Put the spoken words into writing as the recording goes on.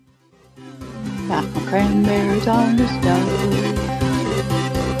got my cranberries on the stove.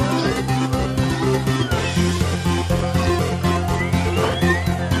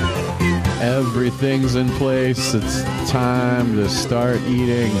 Everything's in place. It's time to start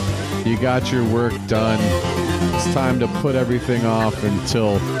eating. You got your work done. It's time to put everything off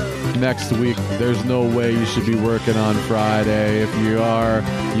until next week. There's no way you should be working on Friday. If you are,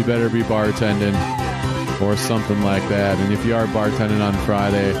 you better be bartending or something like that. And if you are bartending on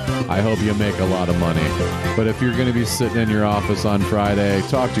Friday, I hope you make a lot of money. But if you're going to be sitting in your office on Friday,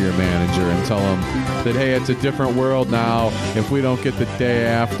 talk to your manager and tell them that, hey, it's a different world now. If we don't get the day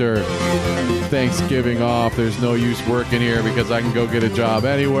after Thanksgiving off, there's no use working here because I can go get a job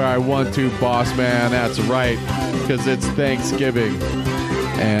anywhere I want to, boss man. That's right, because it's Thanksgiving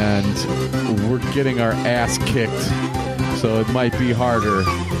and we're getting our ass kicked. So it might be harder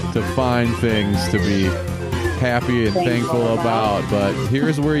to find things to be happy and thankful about. But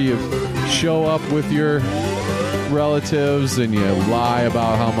here's where you show up with your relatives and you lie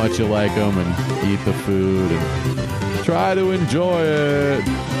about how much you like them and eat the food and try to enjoy it.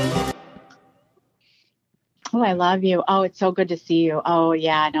 Oh, I love you. Oh, it's so good to see you. Oh,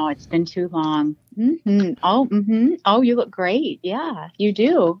 yeah, no, it's been too long. Mm-hmm. Oh, mm-hmm. Oh, you look great. Yeah, you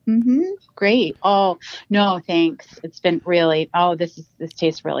do. Mm-hmm. Great. Oh, no, thanks. It's been really, this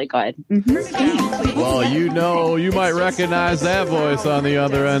tastes really good. Mm-hmm. Well, you might recognize that voice on the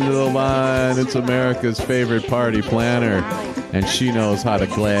other end of the line. It's America's favorite party planner, and she knows how to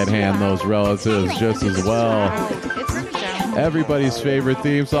glad hand those relatives just as well. Everybody's favorite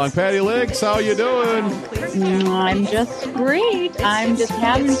theme song. Patty Links, how you doing? I'm just great. I'm just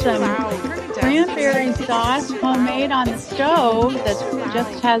having some cranberry sauce homemade on the stove that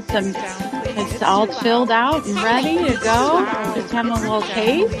just has some, it's all chilled out and ready to go. Just having a little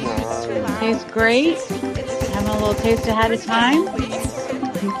taste. Tastes great. Having a little taste ahead of time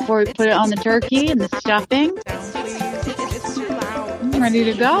before we put it on the turkey and the stuffing. Ready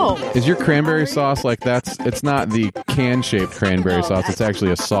to go. Is your cranberry sauce like it's not the can-shaped cranberry sauce, it's actually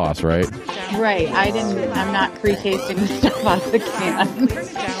a sauce, right? Right. I'm not pre-tasting the stuff out of the can.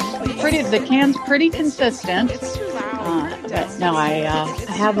 The can's pretty consistent. But no, I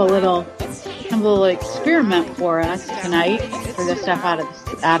have a little experiment for us tonight for the stuff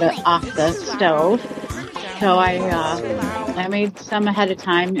off the stove. So I made some ahead of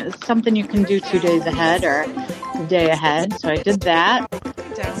time. It's something you can do 2 days ahead or a day ahead. So I did that.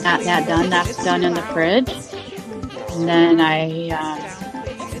 Got that done. That's done in the fridge. And then I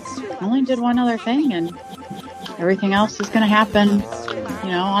only did one other thing, and everything else is going to happen,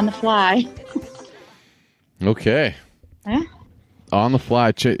 on the fly. Okay. Yeah. On the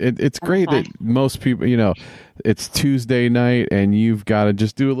fly. It's great that most people, it's Tuesday night and you've got to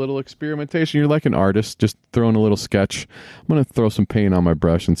just do a little experimentation. You're like an artist, just throwing a little sketch. I'm going to throw some paint on my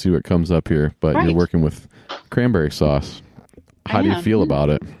brush and see what comes up here. But You're working with cranberry sauce. How do you feel about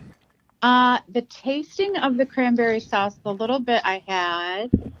it? The tasting of the cranberry sauce, the little bit I had,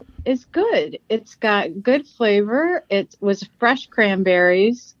 is good. It's got good flavor. It was fresh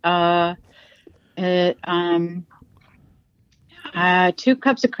cranberries. 2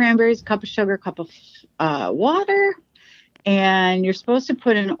 cups of cranberries, cup of sugar, cup of water, and you're supposed to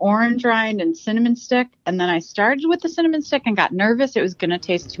put an orange rind and cinnamon stick. And then I started with the cinnamon stick and got nervous it was going to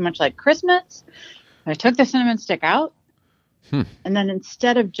taste too much like Christmas. I took the cinnamon stick out, and then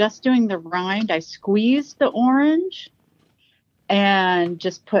instead of just doing the rind, I squeezed the orange and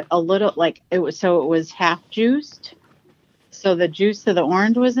just put a little, it was half juiced. So the juice of the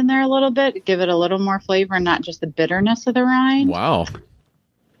orange was in there a little bit, give it a little more flavor and not just the bitterness of the rind. Wow.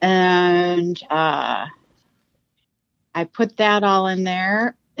 And I put that all in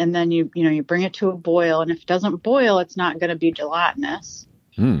there, and then you bring it to a boil, and if it doesn't boil, it's not going to be gelatinous.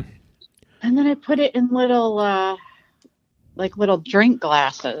 And then I put it in little drink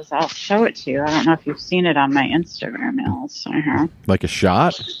glasses. I'll show it to you. I don't know if you've seen it on my Instagram. Like a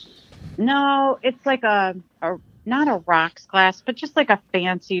shot? No, it's like not a rocks glass, but just like a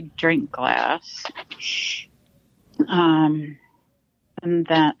fancy drink glass. And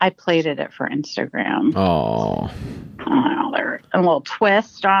then I plated it for Instagram. Oh. There's a little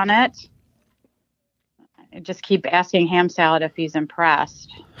twist on it. I just keep asking Ham Salad if he's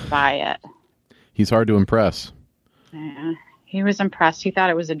impressed by it. He's hard to impress. Yeah, he was impressed. He thought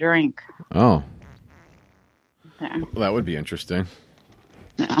it was a drink. Oh. Yeah. Well, that would be interesting.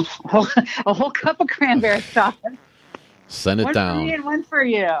 Yeah. A whole cup of cranberry sauce. Send it down. One for me and one for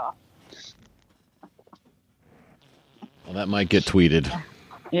you. Well, that might get tweeted.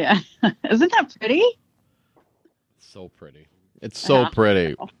 Yeah. Isn't that pretty? So pretty. It's so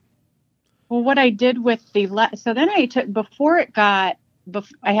pretty. Well, what I did with so then I took, before it got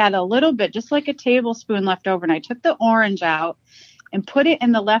I had a little bit, just like a tablespoon left over, and I took the orange out and put it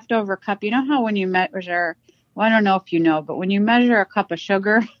in the leftover cup. You know how when you measure, well, I don't know if you know, but when you measure a cup of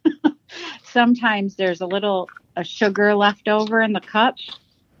sugar, sometimes there's a sugar left over in the cup.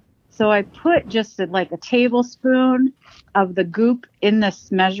 So I put just like a tablespoon of the goop in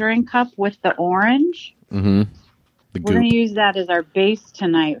this measuring cup with the orange. Mm-hmm. We're going to use that as our base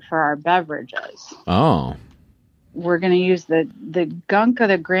tonight for our beverages. Oh. We're going to use the gunk of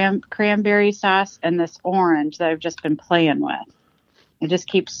the cranberry sauce and this orange that I've just been playing with. I just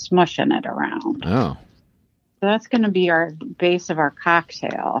keep smushing it around. Oh. So that's going to be our base of our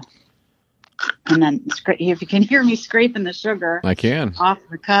cocktail. And then if you can hear me scraping the sugar. I can. Off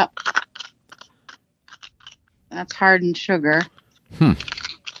the cup. That's hardened sugar.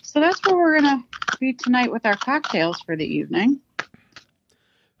 So that's where we're going to be tonight with our cocktails for the evening.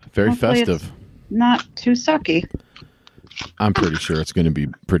 Very Hopefully festive. It's not too sucky. I'm pretty sure it's going to be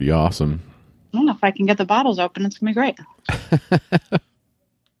pretty awesome. Yeah, if I can get the bottles open, it's going to be great.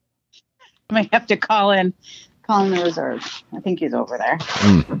 I might have to call in the reserve. I think he's over there.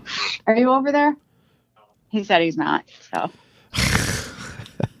 Are you over there? He said he's not. So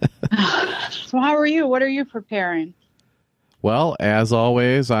how are you? What are you preparing? Well, as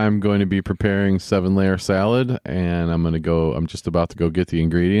always, I'm going to be preparing 7-layer salad, and I'm just about to go get the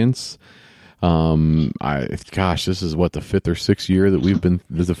ingredients. This is what, the 5th or 6th year that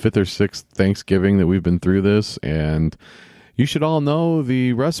there's a 5th or 6th Thanksgiving that we've been through this, and you should all know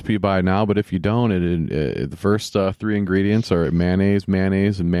the recipe by now, but if you don't, the first 3 ingredients are mayonnaise,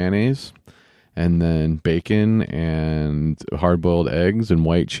 and then bacon and hard-boiled eggs and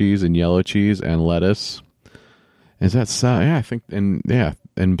white cheese and yellow cheese and lettuce. Is that so? Yeah, I think, and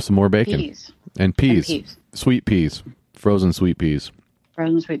some more bacon. Peas. And peas. Sweet peas. Frozen sweet peas.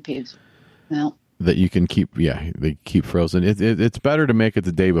 Frozen sweet peas. Well. That you can keep, they keep frozen. It's better to make it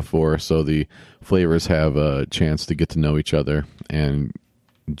the day before so the flavors have a chance to get to know each other and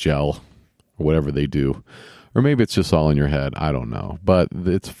gel or whatever they do. Or maybe it's just all in your head. I don't know. But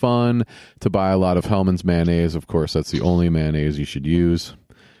it's fun to buy a lot of Hellmann's mayonnaise. Of course, that's the only mayonnaise you should use.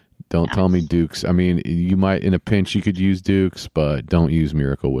 Don't tell me Duke's. I mean, you might, in a pinch, you could use Duke's, but don't use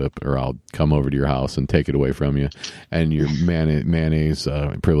Miracle Whip, or I'll come over to your house and take it away from you, and your mayonnaise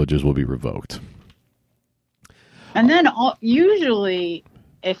privileges will be revoked. And then usually,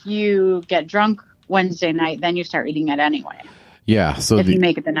 if you get drunk Wednesday night, then you start eating it anyway. Yeah. So if you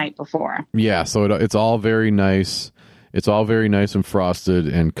make it the night before. Yeah. So it's all very nice. It's all very nice and frosted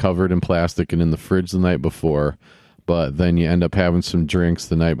and covered in plastic and in the fridge the night before. But then you end up having some drinks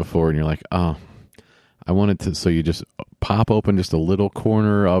the night before, and you're like, oh, I wanted to. So you just pop open just a little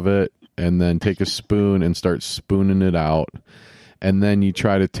corner of it, and then take a spoon and start spooning it out. And then you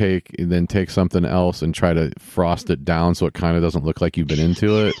try to take something else and try to frost it down so it kind of doesn't look like you've been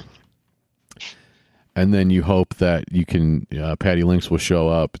into it. And then you hope that you can, Patty Links will show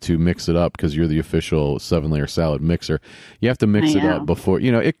up to mix it up because you're the official 7-layer salad mixer. You have to mix it up before,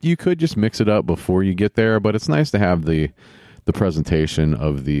 you could just mix it up before you get there, but it's nice to have the presentation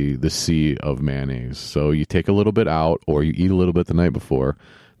of the sea of mayonnaise. So you take a little bit out, or you eat a little bit the night before,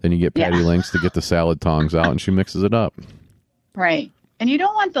 then you get Patty Links to get the salad tongs out, and she mixes it up. Right. And you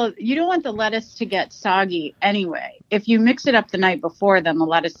don't want the lettuce to get soggy anyway. If you mix it up the night before, then the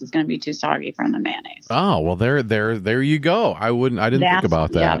lettuce is going to be too soggy from the mayonnaise. Oh, well, there you go. I didn't think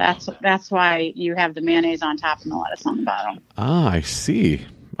about that. Yeah, that's why you have the mayonnaise on top and the lettuce on the bottom. Ah, I see.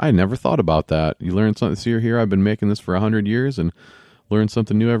 I never thought about that. You learn something. See, here I've been making this for 100 years and learn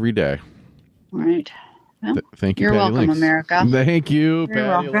something new every day. Right. Well, thank you, You're Patty welcome, Links. America. Thank you,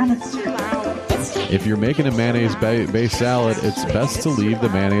 You're Patty welcome. If you're making a mayonnaise-based salad, it's best to leave the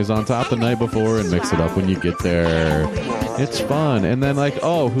mayonnaise on top the night before and mix it up when you get there. It's fun. And then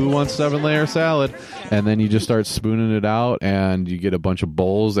who wants 7-layer salad? And then you just start spooning it out, and you get a bunch of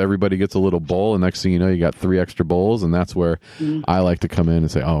bowls. Everybody gets a little bowl, and next thing you know, you got 3 extra bowls, and that's where I like to come in and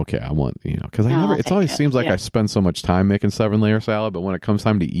say, oh, okay, I want, because it always seems like I spend so much time making 7-layer salad, but when it comes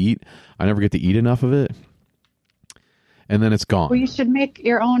time to eat, I never get to eat enough of it. And then it's gone. Well, you should make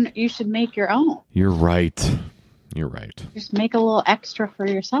your own. You're right. Just make a little extra for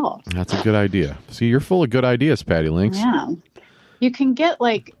yourself. That's a good idea. See, you're full of good ideas, Patty Links. Yeah. You can get how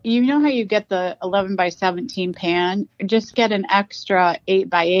you get the 11 by 17 pan? Just get an extra 8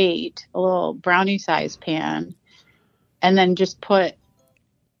 by 8, a little brownie size pan, and then just put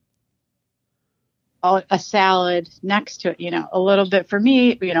a salad next to it. A little bit for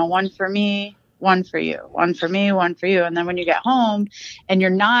me. One for me. One for you, one for me, one for you. And then when you get home and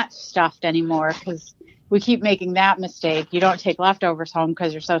you're not stuffed anymore because we keep making that mistake. You don't take leftovers home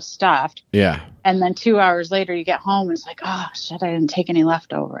because you're so stuffed. Yeah. And then 2 hours later you get home and it's like, oh shit, I didn't take any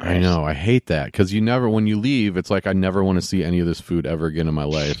leftovers. I know. I hate that because when you leave, it's like I never want to see any of this food ever again in my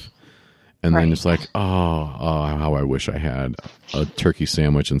life. And then it's like, oh, how I wish I had a turkey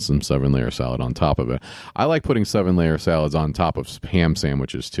sandwich and some 7-layer salad on top of it. I like putting 7-layer salads on top of ham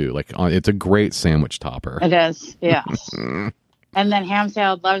sandwiches too. Like it's a great sandwich topper. It is, yes. And then ham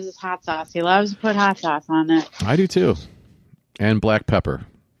salad loves his hot sauce. He loves to put hot sauce on it. I do too. And black pepper.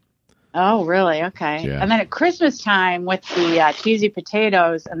 Oh, really? Okay. Yeah. And then at Christmas time with the cheesy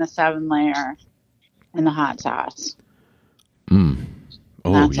potatoes and the 7-layer and the hot sauce.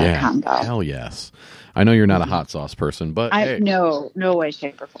 Oh, that's yeah. Combo. Hell yes. I know you're not a hot sauce person, but hey, no way,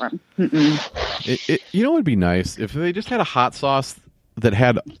 shape, or form. You know what would be nice? If they just had a hot sauce that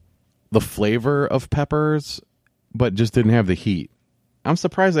had the flavor of peppers, but just didn't have the heat. I'm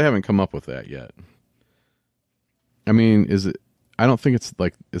surprised they haven't come up with that yet. I mean, I don't think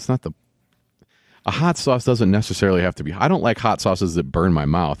a hot sauce doesn't necessarily have to be. I don't like hot sauces that burn my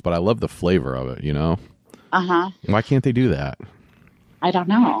mouth, but I love the flavor of it, you know? Uh-huh. Why can't they do that? I don't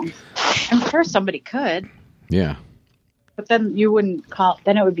know. I'm sure somebody could. Yeah. But then you wouldn't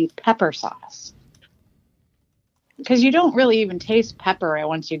then it would be pepper sauce. Because you don't really even taste pepper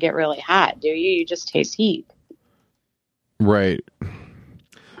once you get really hot, do you? You just taste heat. Right.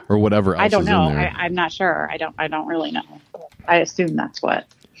 Or whatever else I don't is know. in there. I'm not sure. I don't really know. I assume that's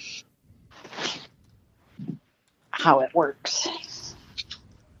how it works.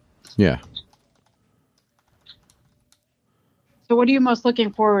 Yeah. So what are you most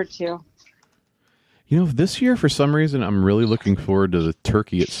looking forward to? You know, this year, for some reason, I'm really looking forward to the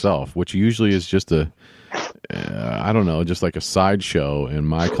turkey itself, which usually is just just like a sideshow in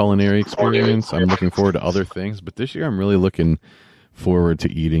my culinary experience. I'm looking forward to other things, but this year I'm really looking forward to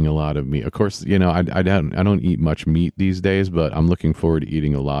eating a lot of meat. Of course, you know, I don't eat much meat these days, but I'm looking forward to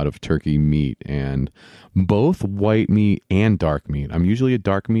eating a lot of turkey meat, and both white meat and dark meat. I'm usually a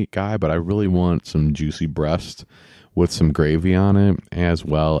dark meat guy, but I really want some juicy breast with some gravy on it, as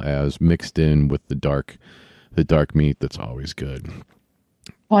well as mixed in with the dark meat. That's always good.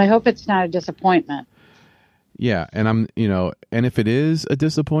 Well, I hope it's not a disappointment. Yeah, and and if it is a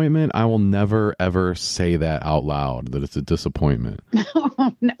disappointment, I will never ever say that out loud, that it's a disappointment.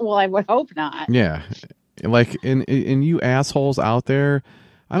 Well, I would hope not. Yeah. Like, and you assholes out there,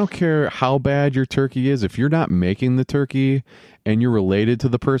 I don't care how bad your turkey is. If you're not making the turkey and you're related to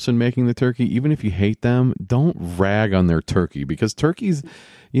the person making the turkey, even if you hate them, don't rag on their turkey, because turkeys,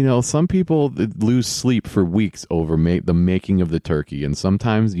 some people lose sleep for weeks over the making of the turkey. And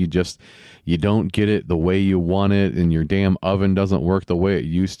sometimes you don't get it the way you want it, and your damn oven doesn't work the way it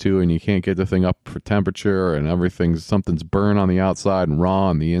used to, and you can't get the thing up for temperature, and something's burnt on the outside and raw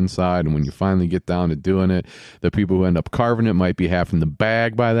on the inside. And when you finally get down to doing it, the people who end up carving it might be having the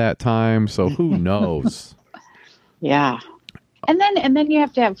bag by that time. So who knows? Yeah. And then you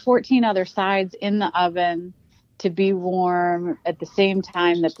have to have 14 other sides in the oven to be warm at the same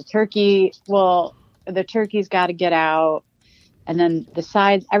time that the turkey's got to get out. And then the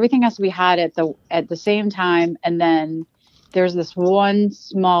sides, everything has to be hot at the same time. And then there's this one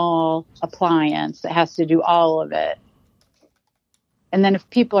small appliance that has to do all of it. And then if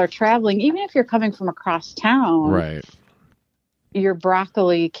people are traveling, even if you're coming from across town, right, your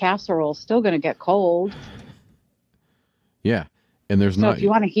broccoli casserole is still going to get cold. Yeah. And so if you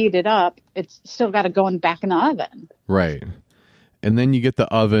want to heat it up, it's still got to go back in the oven. Right. And then you get the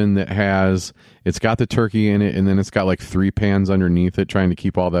oven it's got the turkey in it, and then it's got like 3 pans underneath it trying to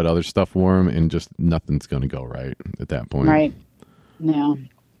keep all that other stuff warm, and just nothing's going to go right at that point. Right. No.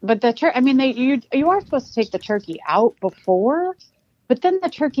 But you are supposed to take the turkey out before, but then the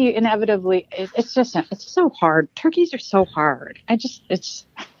turkey inevitably, it's so hard. Turkeys are so hard. It's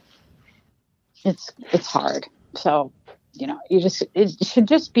hard. So, it should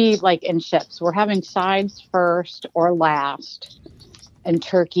just be like in ships. We're having sides first or last, and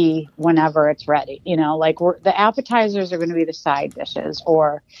turkey whenever it's ready. The appetizers are going to be the side dishes,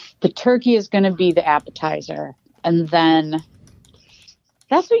 or the turkey is going to be the appetizer. And then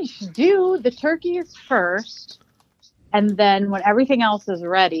that's what you should do. The turkey is first, and then when everything else is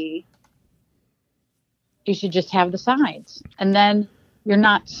ready, you should just have the sides. And then you're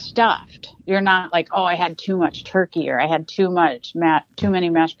not stuffed. You're not like, oh, I had too much turkey, or I had too many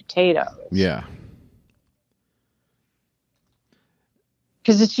mashed potatoes. Yeah.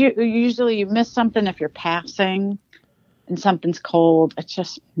 Because it's usually you miss something if you're passing and something's cold. It's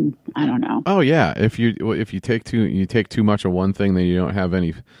just, I don't know. Oh yeah, if you take too much of one thing, then you don't have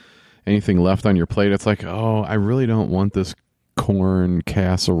anything left on your plate. It's like, oh, I really don't want this corn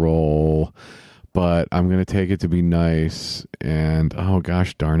casserole, but I'm going to take it to be nice. And, oh,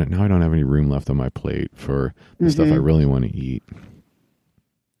 gosh darn it. Now I don't have any room left on my plate for the stuff I really want to eat.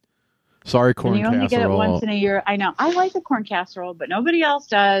 Sorry, corn casserole. You only get it once in a year. I know. I like the corn casserole, but nobody else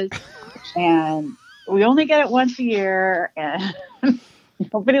does. And we only get it once a year, and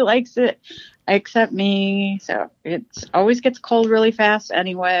nobody likes it except me. So it always gets cold really fast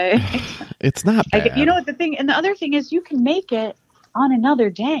anyway. It's not bad. You know what the other thing is, you can make it on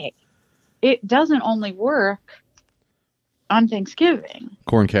another day. It doesn't only work on Thanksgiving.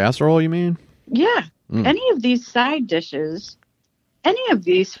 Corn casserole, you mean? Yeah. Any of these side dishes, any of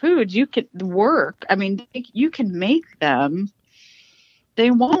these foods, you can work. I mean, you can make them.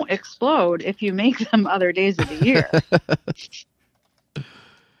 They won't explode if you make them other days of the year.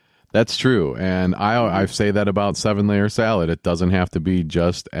 That's true. And I say that about 7-layer salad. It doesn't have to be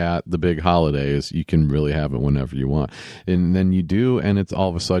just at the big holidays. You can really have it whenever you want. And then you do, and it's all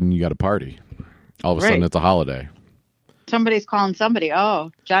of a sudden you got a party. All of a sudden it's a holiday. Somebody's calling somebody.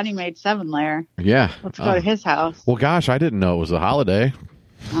 Oh, Johnny made 7-layer. Yeah. Let's go to his house. Well, gosh, I didn't know it was a holiday.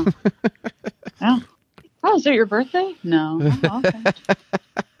 Oh, is it your birthday? No. Oh, okay.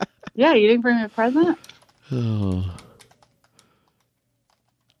 Yeah, you didn't bring me a present? Oh.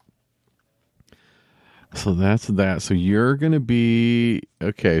 So that's that. So you're going to be...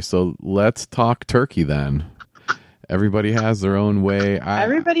 Okay, so let's talk turkey then. Everybody has their own way.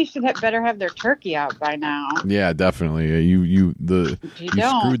 Everybody should better have their turkey out by now. Yeah, definitely. You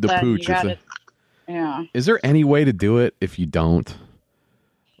screwed the pooch. Yeah. Is there any way to do it if you don't?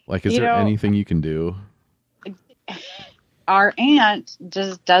 Like, is there anything you can do? Our aunt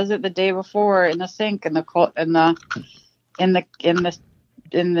just does it the day before in the sink in the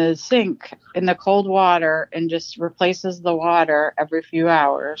sink in the cold water, and just replaces the water every few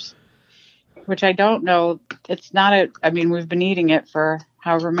hours. Which I don't know. It's not we've been eating it for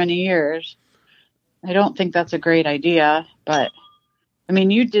however many years. I don't think that's a great idea, but I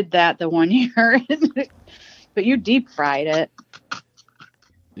mean, you did that the one year, but you deep fried it.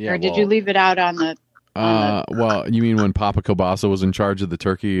 Yeah, or did you leave it out on the... Well, you mean when Papa Kielbasa was in charge of the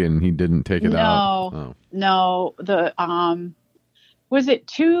turkey and he didn't take it out? No. Was it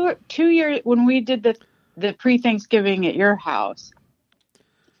two years when we did the pre-Thanksgiving at your house?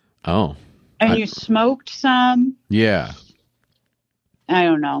 Oh. And you smoked some? Yeah. I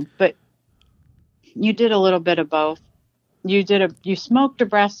don't know, but you did a little bit of both. You smoked a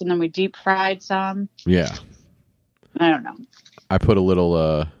breast and then we deep fried some. Yeah. I don't know. I put a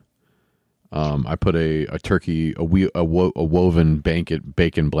little, I put a turkey, a woven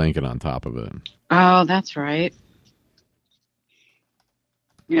bacon blanket on top of it. Oh, that's right.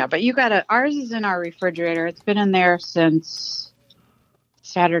 Yeah, but ours is in our refrigerator. It's been in there since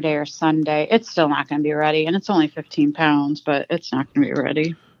Saturday or Sunday. It's still not going to be ready, and it's only 15 pounds, but it's not going to be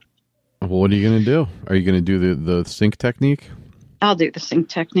ready. Well, what are you going to do? Are you going to do the sink technique? I'll do the sink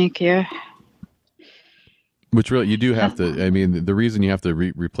technique, yeah. Which really, you do have to, I mean, the reason you have to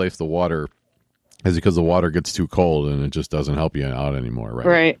replace the water is because the water gets too cold and it just doesn't help you out anymore, right?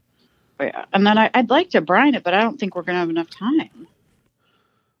 Right. Yeah. And then I'd like to brine it, but I don't think we're going to have enough time.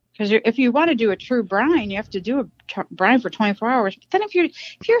 Because if you want to do a true brine, you have to do a brine for 24 hours. But then if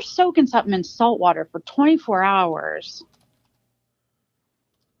you're soaking something in salt water for 24 hours,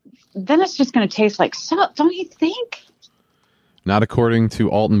 then it's just going to taste like salt, don't you think? Not according to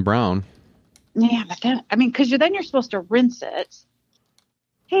Alton Brown. Yeah, but then, I mean, because then you're supposed to rinse it.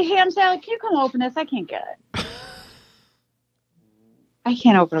 Hey, Ham Salad, can you come open this? I can't get it. I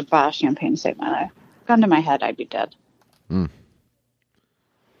can't open a bottle of champagne to save my life. Gun to my head, I'd be dead.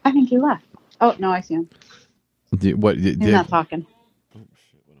 I think he left. Oh, no, I see him. He's not talking. Oh,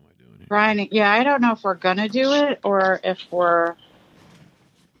 shit, what am I doing here? Brian, yeah, I don't know if we're going to do it or if we're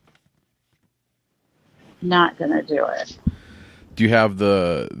not going to do it. Do you have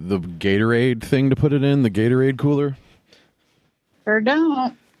the Gatorade thing to put it in, the Gatorade cooler? Sure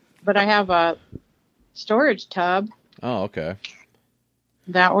don't, but I have a storage tub. Oh, okay.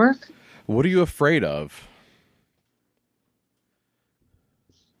 That work? What are you afraid of?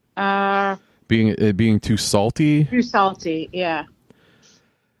 Being too salty? Too salty, yeah.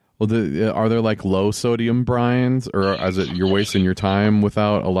 Well, are there like low sodium brines, or is it you're wasting your time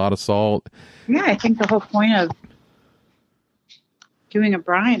without a lot of salt? Yeah, I think the whole point of doing a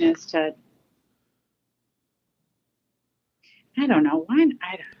brine is to, I don't know. Why?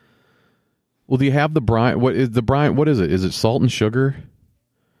 I don't. Well, do you have the brine? What is the brine? What is it? Is it salt and sugar?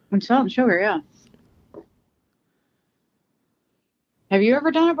 And salt and sugar, yeah. Have you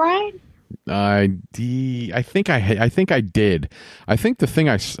ever done a brine? I think I did. I think the thing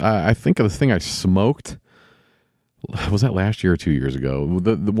I smoked Was that last year or 2 years ago?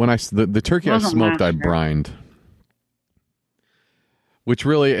 The turkey I Wasn't smoked, I last year. brined. Which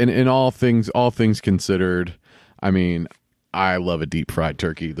really, in all things considered, I mean, I love a deep fried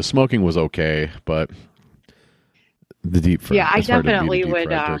turkey. The smoking was okay, but the deep fried. Yeah, I it's hard to beat a definitely deep would.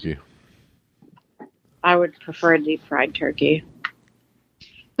 fried turkey. I would prefer a deep fried turkey.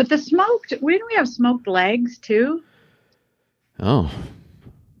 But the smoked, didn't we have smoked legs too? Oh,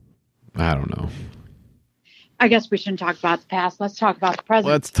 I don't know. I guess we shouldn't talk about the past. Let's talk about the present.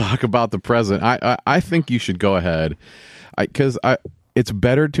 Let's talk about the present. I think you should go ahead, because it's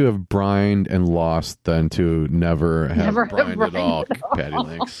better to have brined and lost than to never have brined at all, Patty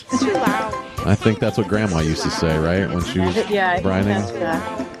Links. It's too loud. I think that's what Grandma used to say, right? When she was brining.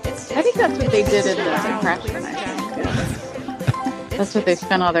 I think that's what they did in the Depression. I think. Yeah. That's what they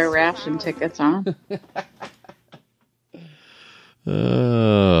spent all their ration tickets on.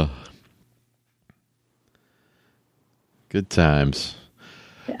 Good times.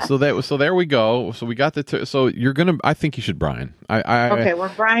 Yeah. So there we go. So we got so you're gonna. I think you should brine. Okay, we're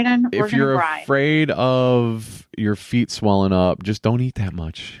brining. If you're afraid of your feet swelling up, just don't eat that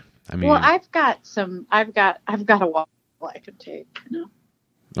much. I mean, well, I've got a while I can take.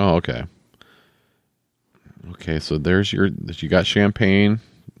 Oh, okay. Okay, so you got champagne.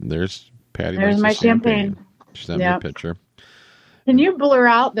 There's Patty. There's my champagne. She sent me a picture. Can you blur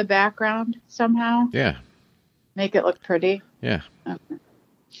out the background somehow? Yeah. Make it look pretty. Yeah. Okay.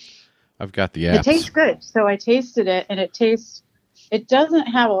 I've got the apps. It tastes good. So I tasted it, and it doesn't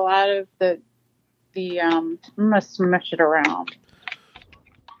have a lot of the I'm going to smush it around.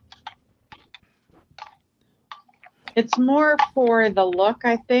 It's more for the look,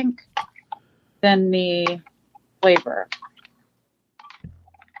 I think, than the flavor.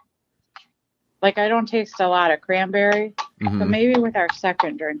 Like, I don't taste a lot of cranberry, but maybe with our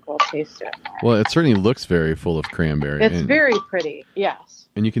second drink we'll taste it more. Well, it certainly looks very full of cranberry. It's very pretty, yes.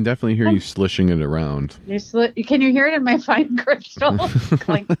 And you can definitely hear you slishing it around. Can you hear it in my fine crystal?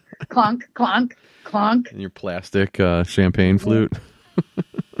 Clink, clunk, clunk, clunk. And your plastic champagne flute.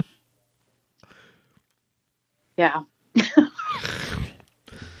 Yeah.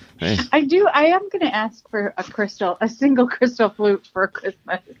 Hey. I am going to ask for a single crystal flute for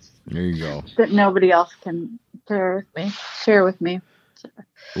Christmas. There you go. That nobody else can share with me.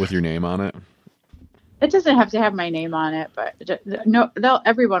 With your name on it? It doesn't have to have my name on it, but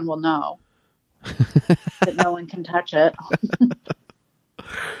everyone will know that no one can touch it.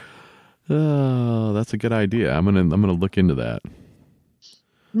 Oh, that's a good idea. I'm gonna look into that.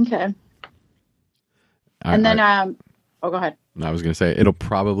 Okay. And then go ahead. I was gonna say it'll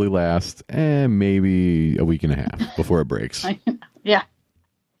probably last maybe a week and a half before it breaks. Yeah.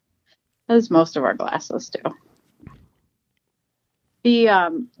 As most of our glasses do.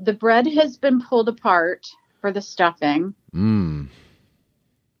 The bread has been pulled apart for the stuffing. And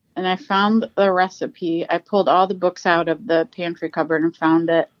I found the recipe. I pulled all the books out of the pantry cupboard and found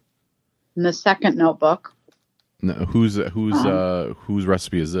it in the second notebook. No, whose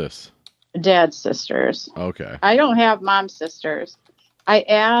recipe is this? Dad's sisters. Okay. I don't have mom's sisters. I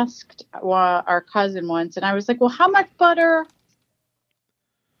asked our cousin once, and I was like, well, how much butter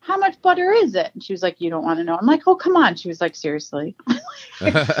is it? And she was like, you don't want to know. I'm like, oh, come on. She was like, seriously?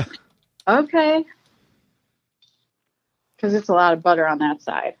 Okay. Because it's a lot of butter on that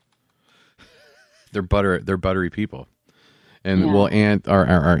side. They're buttery people. And well,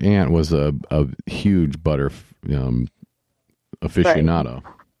 our aunt was a huge butter aficionado.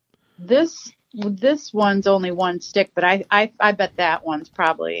 Right. This one's only one stick, but I bet that one's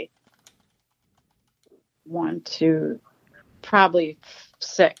probably probably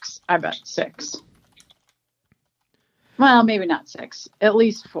 6. I bet 6. Well, maybe not 6. At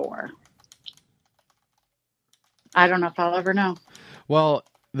least 4. I don't know if I'll ever know. Well,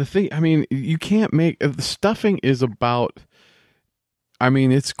 the thing, I mean, you can't make the stuffing is about. I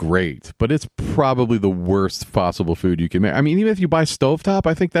mean, it's great, but it's probably the worst possible food you can make. I mean, even if you buy stovetop,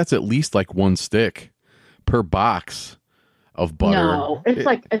 I think that's at least like 1 stick per box of butter. No, it's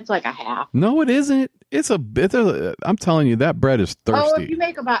like a half. No, it isn't. I'm telling you, that bread is thirsty. Oh, if you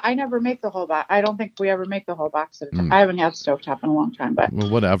make a box, I never make the whole box. I don't think we ever make the whole box at a time. I haven't had stovetop in a long time, but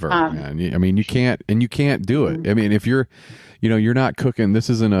well, whatever, man. I mean, you can't do it. I mean, if you're not cooking. This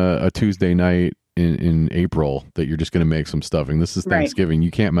isn't a Tuesday night in April that you're just going to make some stuffing. This is Thanksgiving. Right.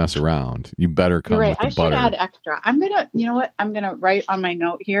 You can't mess around. You better come with the butter. I should add extra. You know what? I'm going to write on my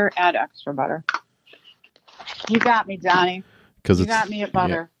note here, add extra butter. You got me, Johnny. You got me at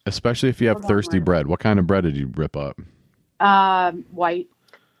butter. Yeah, especially if you have thirsty bread. What kind of bread did you rip up? White.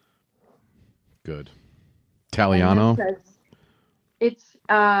 Good. Italiano? It's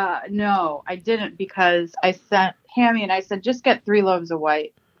no, I didn't, because I sent Hammy and I said just get 3 loaves of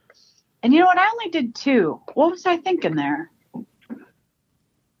white. And you know what? I only did 2. What was I thinking there?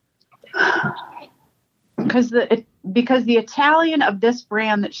 Because the Italian of this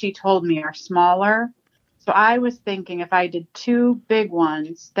brand that she told me are smaller. So I was thinking if I did 2 big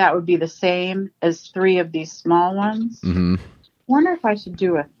ones, that would be the same as 3 of these small ones. Mm-hmm. Wonder if I should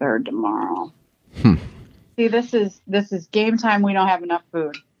do a third tomorrow. See, this is game time. We don't have enough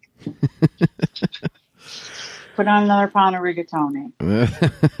food. Put on another pound of rigatoni.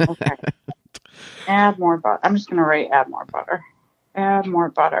 Okay. Add more butter. I'm just going to write add more butter. Add more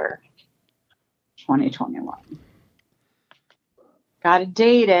butter. 2021. Got to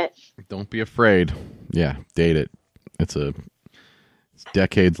date it. Don't be afraid. Yeah, date it. It's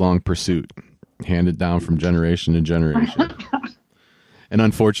decades-long pursuit, handed down from generation to generation. And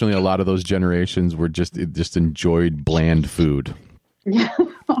unfortunately, a lot of those generations were just enjoyed bland food.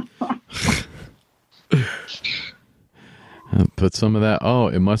 Put some of that. Oh,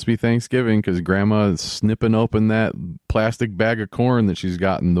 it must be Thanksgiving because Grandma is snipping open that plastic bag of corn that she's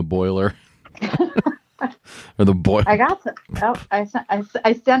got in the boiler. Or the boil. I got some. Oh,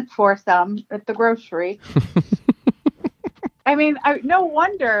 I sent for some at the grocery. I mean, no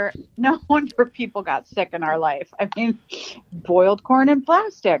wonder people got sick in our life. I mean, boiled corn in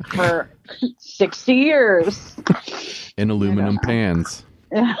plastic for 60 years. In aluminum pans.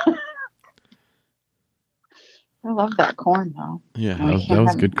 Yeah. I love that corn, though. Yeah, that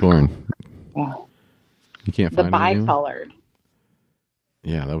was good corn. Yeah. You can't find the bicolored.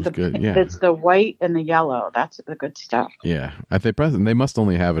 Yeah, that was good. Yeah, it's the white and the yellow. That's the good stuff. Yeah, at the present, they must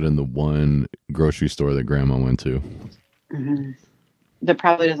only have it in the one grocery store that Grandma went to. Mm-hmm. That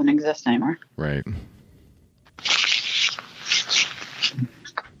probably doesn't exist anymore. Right.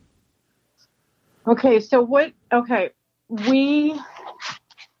 Okay, so we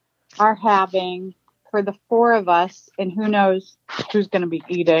are having, for the 4 of us, and who knows who's going to be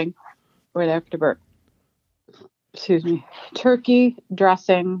eating right after birth. Excuse me. Turkey,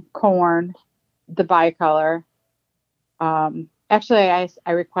 dressing, corn, the bicolor. Actually,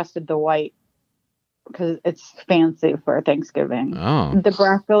 I requested the white because it's fancy for Thanksgiving. Oh. The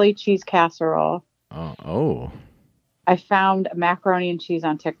broccoli cheese casserole. Oh. I found macaroni and cheese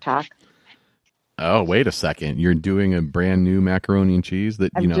on TikTok. Oh, wait a second. You're doing a brand new macaroni and cheese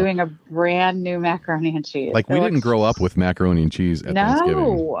that, I'm doing a brand new macaroni and cheese. Like, we didn't grow up with macaroni and cheese at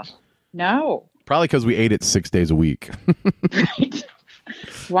Thanksgiving. No. Probably because we ate it 6 days a week. Right.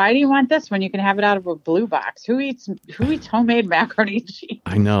 Why do you want this when you can have it out of a blue box? Who eats homemade macaroni and cheese?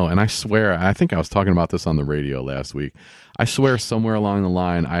 I know, and I swear, I think I was talking about this on the radio last week. I swear somewhere along the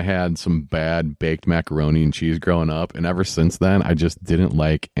line I had some bad baked macaroni and cheese growing up, and ever since then I just didn't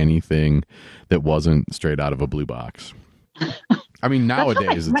like anything that wasn't straight out of a blue box. I mean,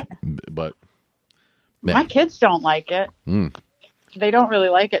 nowadays, but yeah. My kids don't like it. They don't really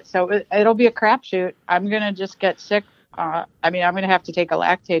like it, so it'll be a crapshoot. I'm going to just get sick. I'm going to have to take a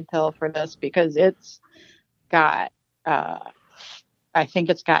Lactaid pill for this because it's got, I think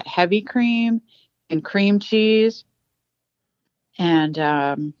it's got heavy cream and cream cheese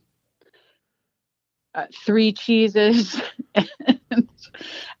and 3 cheeses.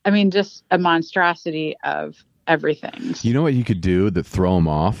 I mean, just a monstrosity of everything. You know what you could do that throw them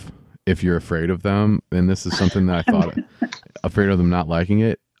off if you're afraid of them? And this is something that I thought, afraid of them not liking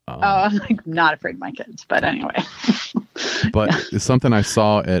it. I'm not afraid of my kids, but anyway. But it's something I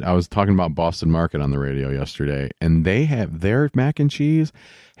saw I was talking about Boston Market on the radio yesterday, and they have their mac and cheese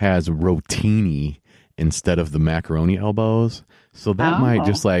has rotini instead of the macaroni elbows. So that might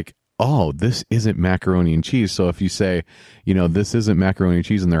just this isn't macaroni and cheese. So if you say, this isn't macaroni and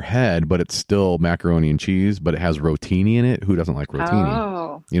cheese in their head, but it's still macaroni and cheese, but it has rotini in it, who doesn't like rotini?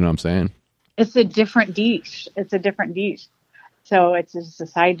 Oh. You know what I'm saying? It's a different dish. So it's just a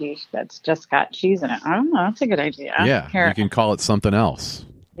side dish that's just got cheese in it. I don't know. That's a good idea. Yeah, you can call it something else.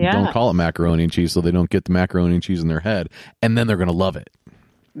 Yeah. Don't call it macaroni and cheese so they don't get the macaroni and cheese in their head, and then they're going to love it.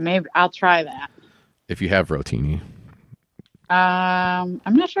 Maybe I'll try that. If you have rotini. I'm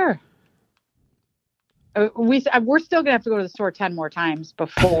not sure. We're still going to have to go to the store 10 more times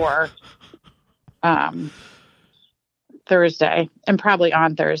before Thursday, and probably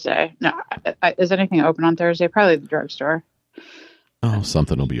on Thursday. No, is anything open on Thursday? Probably the drugstore. Oh,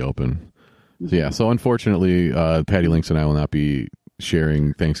 something will be open. Yeah, so unfortunately, Patty Links and I will not be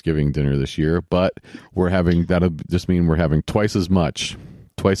sharing Thanksgiving dinner this year, but that'll just mean we're having twice as much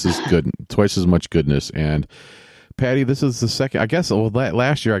goodness. And Patty, this is the second, I guess,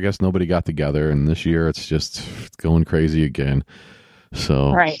 last year, I guess nobody got together, and this year it's going crazy again.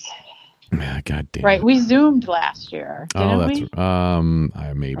 So, right. Man, God damn. Right. We Zoomed last year. Maybe.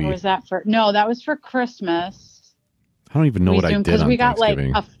 Or was that that was for Christmas. I don't even know what I did on Thanksgiving. Because we got like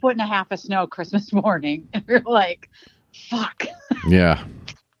a foot and a half of snow Christmas morning. And we were like, fuck. Yeah.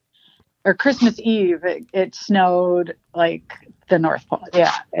 Or Christmas Eve, it snowed like the North Pole.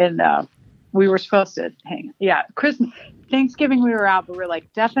 Yeah. And we were supposed to hang. Yeah. Thanksgiving we were out, but we're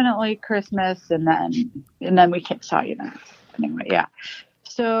like, definitely Christmas. And then we saw you then. Anyway, yeah.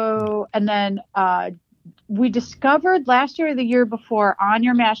 So, and then we discovered last year or the year before, on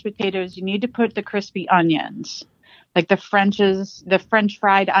your mashed potatoes, you need to put the crispy onions, like the French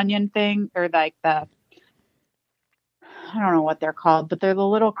fried onion thing, or like I don't know what they're called, but they're the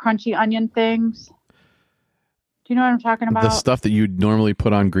little crunchy onion things. Do you know what I'm talking about? The stuff that you'd normally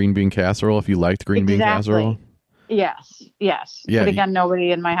put on green bean casserole if you liked green bean casserole? Yes. Yeah, but again,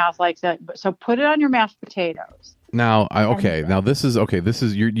 nobody in my house likes it. So put it on your mashed potatoes. Now, this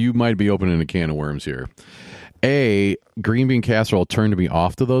is you might be opening a can of worms here. Green bean casserole turned me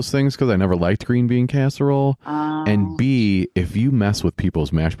off to those things because I never liked green bean casserole. And B, if you mess with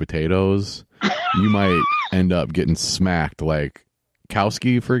people's mashed potatoes, you might end up getting smacked. Like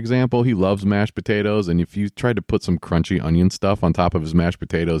Kowski, for example, he loves mashed potatoes, and if you tried to put some crunchy onion stuff on top of his mashed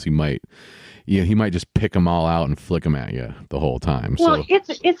potatoes, he might just pick them all out and flick them at you the whole time. Well,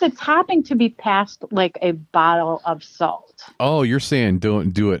 it's a topping to be passed like a bottle of salt. Oh, you're saying do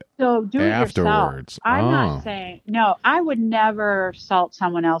it afterwards. I'm not saying no. I would never salt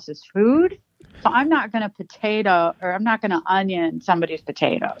someone else's food. So I'm not going to onion somebody's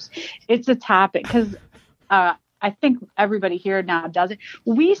potatoes. It's a topping because I think everybody here now does it.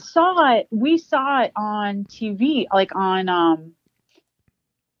 We saw it on TV, like on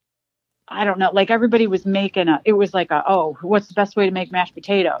I don't know, like everybody was making what's the best way to make mashed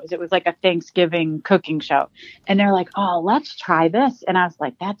potatoes? It was like a Thanksgiving cooking show. And they're like, oh, let's try this. And I was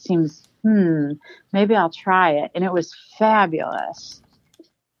like, that seems, maybe I'll try it. And it was fabulous.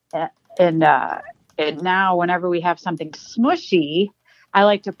 And now whenever we have something smushy, I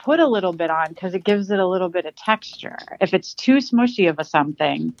like to put a little bit on because it gives it a little bit of texture. If it's too smushy of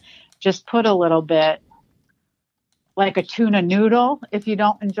something, just put a little bit. Like a tuna noodle. If you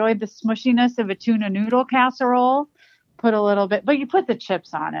don't enjoy the smushiness of a tuna noodle casserole, put a little bit, but you put the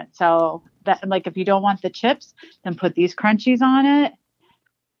chips on it. So that, like, if you don't want the chips, then put these crunchies on it.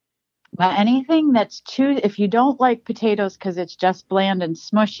 But anything that's if you don't like potatoes because it's just bland and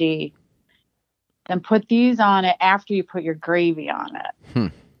smushy, then put these on it after you put your gravy on it.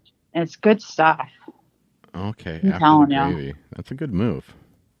 And it's good stuff. Okay. I'm telling you. Gravy. That's a good move.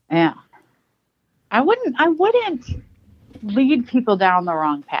 Yeah. I wouldn't lead people down the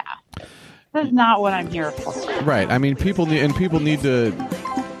wrong path. That's not what I'm here for. Right. I mean, people need to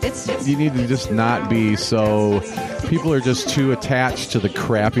you need to just not be so. People are just too attached to the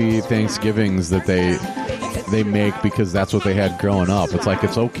crappy Thanksgivings that they make because that's what they had growing up. It's like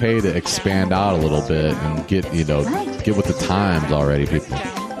it's okay to expand out a little bit and get with the times already, people.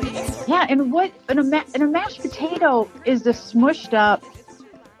 Yeah, and a mashed potato is the smushed up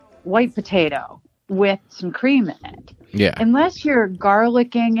white potato with some cream in it. Yeah. Unless you're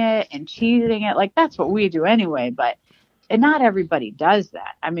garlicking it and cheesing it, like that's what we do anyway, and not everybody does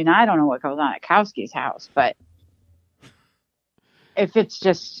that. I mean, I don't know what goes on at Kowski's house, but if it's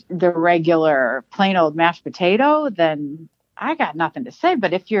just the regular plain old mashed potato, then I got nothing to say.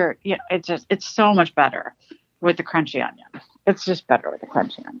 But if you're, it's so much better with the crunchy onion. It's just better with the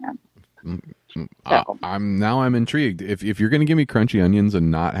crunchy onion. I'm intrigued. If you're going to give me crunchy onions and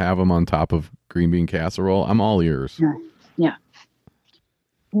not have them on top of green bean casserole, I'm all ears. Yeah.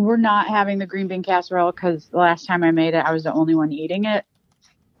 We're not having the green bean casserole because the last time I made it, I was the only one eating it.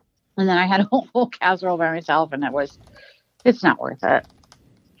 And then I had a whole casserole by myself, and it's not worth it.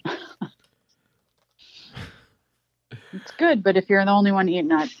 It's good, but if you're the only one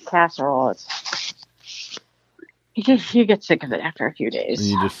eating a casserole, you get sick of it after a few days. And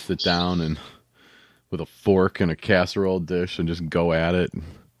you just sit down and with a fork and a casserole dish and just go at it.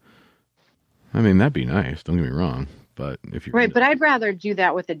 I mean, that'd be nice. Don't get me wrong. But if you but I'd rather do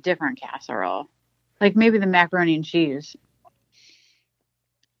that with a different casserole, like maybe the macaroni and cheese,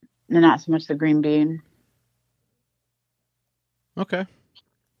 and not so much the green bean. Okay.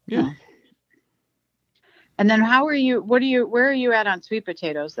 Yeah. And then where are you at on sweet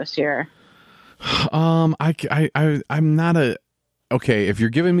potatoes this year? I'm not okay. If you're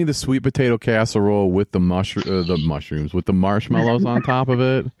giving me the sweet potato casserole with the mushrooms with the marshmallows on top of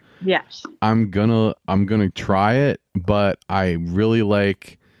it, yes, I'm gonna try it. But I really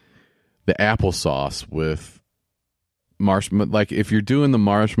like the applesauce with marshmallow. Like if you're doing the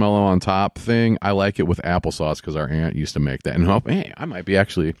marshmallow on top thing, I like it with applesauce because our aunt used to make that. And I might be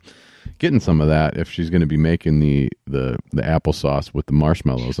actually getting some of that if she's going to be making the applesauce with the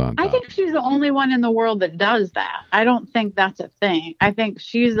marshmallows on top. I think she's the only one in the world that does that. I don't think that's a thing. I think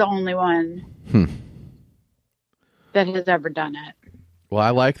she's the only one that has ever done it. Well,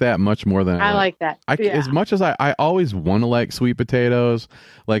 I like that much more than I like that. As much as I always want to like sweet potatoes,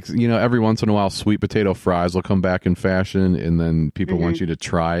 like, you know, every once in a while sweet potato fries will come back in fashion, and then people want you to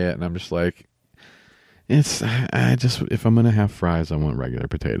try it, and I'm just like, if I'm going to have fries, I want regular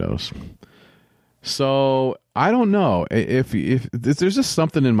potatoes. So I don't know if there's just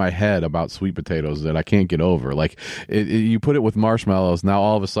something in my head about sweet potatoes that I can't get over. Like you put it with marshmallows. Now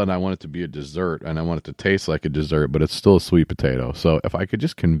all of a sudden I want it to be a dessert and I want it to taste like a dessert, but it's still a sweet potato. So if I could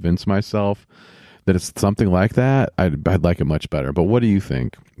just convince myself that it's something like that, I'd like it much better. But what do you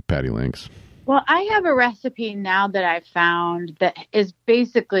think, Patty Links? Well, I have a recipe now that I found that is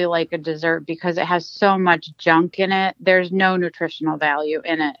basically like a dessert because it has so much junk in it. There's no nutritional value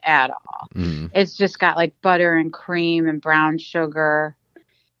in it at all. It's just got like butter and cream and brown sugar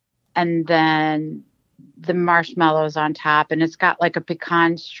and then the marshmallows on top. And it's got like a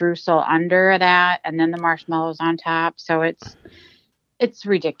pecan streusel under that and then the marshmallows on top. So it's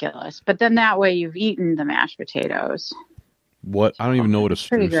ridiculous. But then that way you've eaten the mashed potatoes. What? I don't even know what a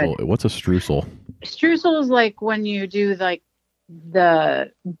streusel. What's a streusel? Streusel is like when you do like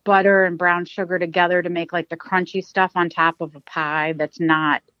the butter and brown sugar together to make like the crunchy stuff on top of a pie that's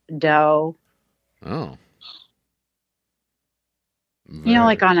not dough. Oh. You know,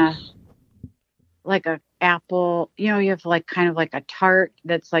 like on a apple, you know, you have like kind of like a tart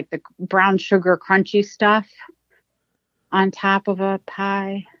that's like the brown sugar crunchy stuff on top of a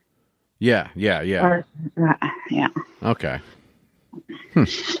pie. Yeah. Or, yeah. Okay.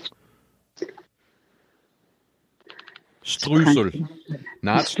 Streusel.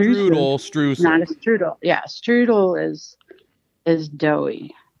 Not strudel, streusel. Not a strudel. Yeah, strudel is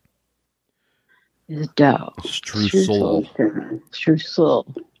doughy. Is dough. Streusel.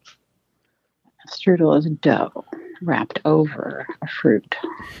 Streusel. Strudel is dough wrapped over a fruit.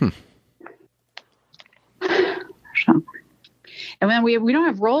 So. And then we don't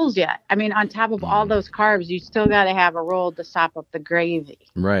have rolls yet. I mean, on top of all those carbs, you still got to have a roll to sop up the gravy.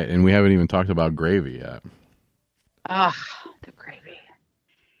 Right, and we haven't even talked about gravy yet. Ugh, the gravy.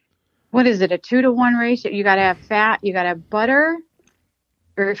 What is it, a 2-to-1 ratio? You got to have fat, you got to have butter,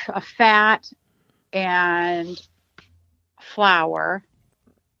 or a fat and flour,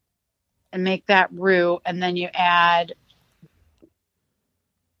 and make that roux, and then you add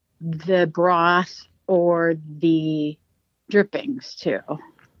the broth or the drippings too.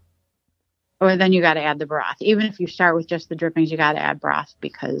 Or then you got to add the broth. Even if you start with just the drippings, you got to add broth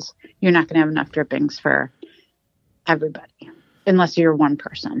because you're not going to have enough drippings for everybody unless you're one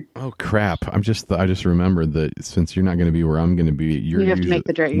person. Oh crap. I just remembered that since you're not going to be where I'm going to be, you have to make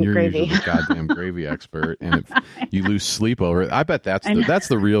the gravy. You're usually the goddamn gravy expert, and if you lose sleep over it, I bet that's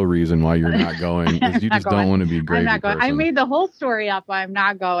the real reason why you're not going. Is you just don't want to be a gravy person. I made the whole story up. I'm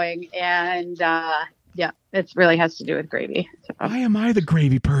not going, and yeah, it really has to do with gravy. So. Why am I the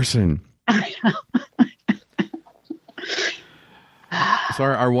gravy person? I know. So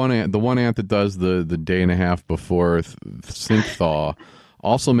our one aunt, the one aunt that does the day and a half before sink thaw,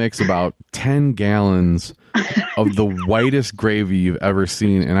 also makes about 10 gallons of the whitest gravy you've ever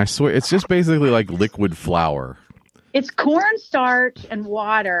seen, and I swear it's just basically like liquid flour. It's cornstarch and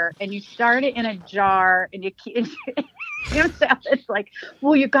water, and you start it in a jar, and you keep. It's like,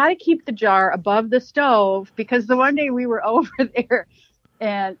 well, you got to keep the jar above the stove because the one day we were over there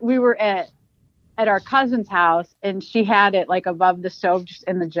and we were at our cousin's house and she had it like above the stove, just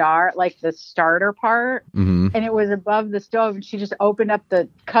in the jar, like the starter part. Mm-hmm. And it was above the stove and she just opened up the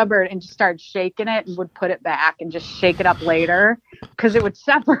cupboard and just started shaking it and would put it back and just shake it up later because it would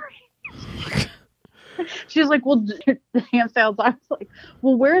separate. She was like, well, the ham sales. I was like,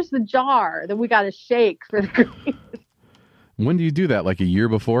 well, where's the jar that we got to shake for the gravy? When do you do that? Like a year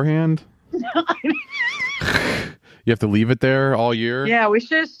beforehand? You have to leave it there all year? Yeah, we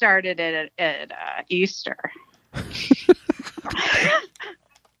should have started it at Easter.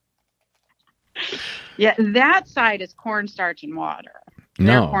 Yeah, that side is cornstarch and water.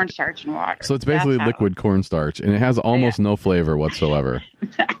 No. Cornstarch and water. So it's basically liquid cornstarch, and it has almost no flavor whatsoever.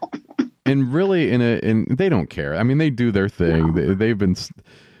 No. And really, and they don't care. I mean, they do their thing. No.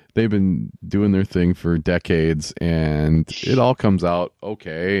 They've been doing their thing for decades, and it all comes out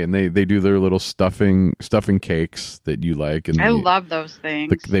okay. And they do their little stuffing cakes that you like. And I love those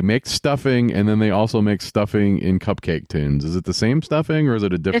things. They make stuffing, and then they also make stuffing in cupcake tins. Is it the same stuffing, or is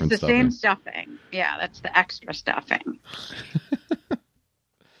it a different stuffing? It's the same stuffing. Yeah, that's the extra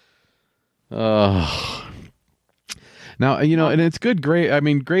Now, and it's good gravy. I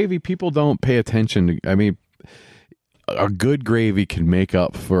mean, gravy, people don't pay attention to. I mean, a good gravy can make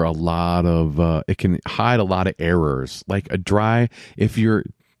up for a lot of, it can hide a lot of errors. Like if your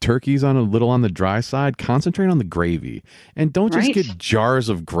turkey's on the dry side, concentrate on the gravy. And don't just get jars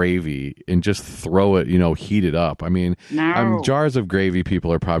of gravy and just throw it, heat it up. I mean, jars of gravy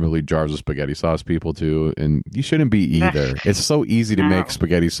people are probably jars of spaghetti sauce people too. And you shouldn't be either. It's so easy to make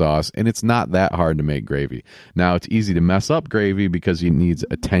spaghetti sauce, and it's not that hard to make gravy. Now, it's easy to mess up gravy because it needs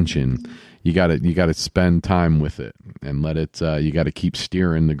attention. You gotta spend time with it and let it. You gotta keep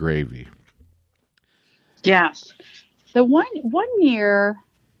steering the gravy. Yes, the one year.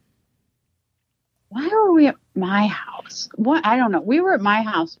 Why were we at my house? I don't know. We were at my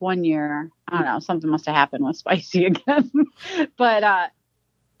house one year. I don't know. Something must have happened with Spicy again. But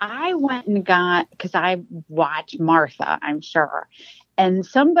I went and because I watch Martha, I'm sure. And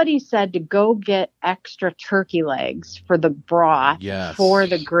somebody said to go get extra turkey legs for the broth for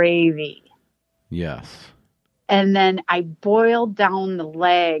the gravy. Yes. And then I boiled down the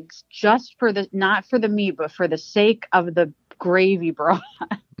legs just not for the meat, but for the sake of the gravy broth.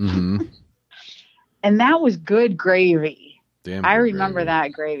 Mm-hmm. And that was good gravy. Damn, I remember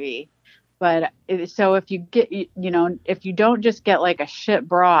that gravy. But so if you get, if you don't just get like a shit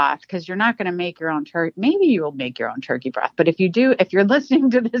broth, because you're not going to make your own turkey, maybe you will make your own turkey broth. But if you're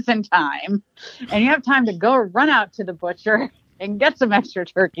listening to this in time and you have time to go run out to the butcher and get some extra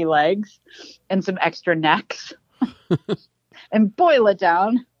turkey legs and some extra necks and boil it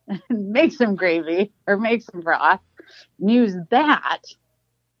down and make some gravy or make some broth and use that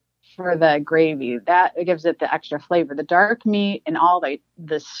for the gravy. That gives it the extra flavor. The dark meat and all the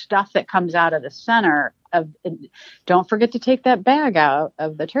stuff that comes out of the center of, don't forget to take that bag out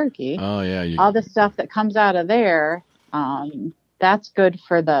of the turkey. Oh yeah. All the stuff that comes out of there, that's good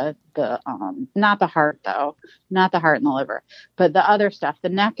for the not the heart though, not the heart and the liver, but the other stuff. The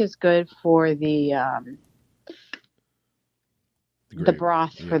neck is good for the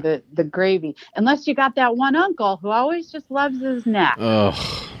broth for the gravy. Unless you got that one uncle who always just loves his neck.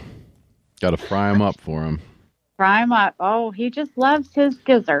 Ugh. Got to fry him up for him. Fry him up. Oh, he just loves his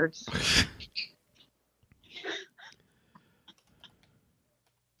gizzards.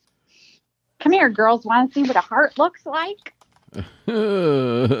 Come here, girls. Want to see what a heart looks like?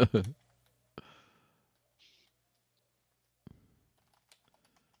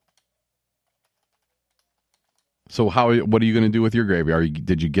 So what are you going to do with your gravy?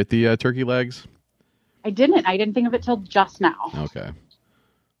 Did you get the turkey legs? I didn't. I didn't think of it till just now. Okay.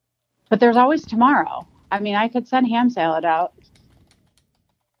 But there's always tomorrow. I mean, I could send ham salad out.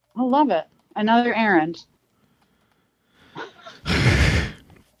 I love it. Another errand.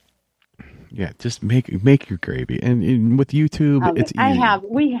 Yeah, just make your gravy, and with YouTube, it's easy.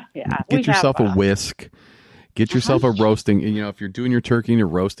 Get yourself a whisk. Get yourself a roasting. If you're doing your turkey in your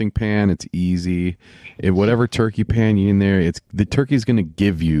roasting pan, it's easy. Whatever turkey pan you in there, the turkey's going to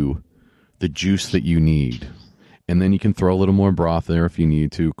give you the juice that you need. And then you can throw a little more broth there if you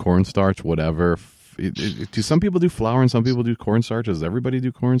need to. Cornstarch, whatever. Do some people do flour and some people do cornstarch? Does everybody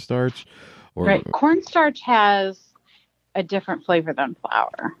do cornstarch? Right. Cornstarch has a different flavor than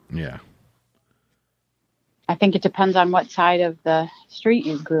flour. Yeah. I think it depends on what side of the street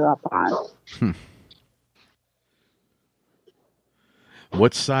you grew up on.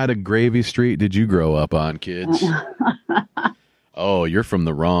 What side of Gravy Street did you grow up on, kids? Oh, you're from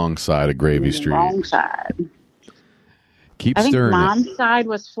the wrong side of Gravy Street. Wrong side. Keep I think stirring Mom's side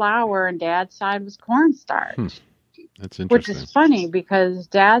was flour and Dad's side was cornstarch. That's interesting. Which is funny because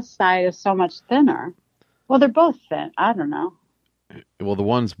Dad's side is so much thinner. Well, they're both thin. I don't know. Well, the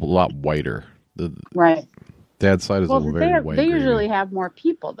one's a lot whiter. Right. Dad's side is very white. They usually have more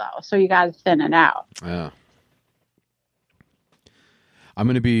people though, so you got to thin it out. Yeah. I'm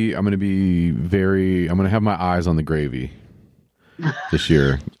gonna have my eyes on the gravy this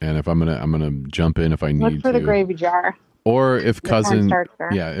year, and if I'm gonna jump in if I need to. Look for the gravy jar. Or if cousin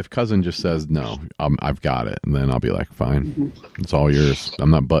just says no, I've got it, and then I'll be like, fine, It's all yours. I'm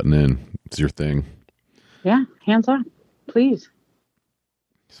not butting in. It's your thing. Yeah, hands on, please.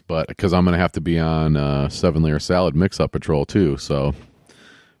 But because I'm gonna have to be on 7-layer salad mix-up patrol too, so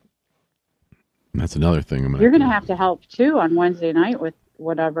that's another thing. You're gonna have to help too on Wednesday night with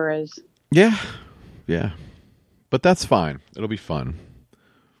whatever is. Yeah, but that's fine. It'll be fun.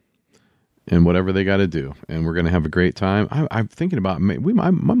 And whatever they got to do, and we're gonna have a great time. I'm thinking about I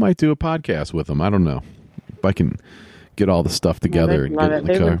might do a podcast with them. I don't know if I can get all the stuff together.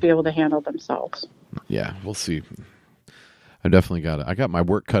 They would be able to handle themselves. Yeah, we'll see. I definitely got it. I got my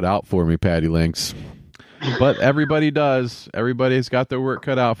work cut out for me, Patty Links. But everybody does. Everybody's got their work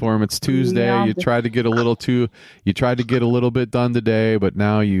cut out for them. It's Tuesday. Yeah. You tried to get a little bit done today, but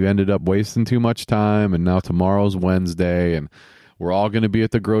now you ended up wasting too much time. And now tomorrow's Wednesday, and we're all going to be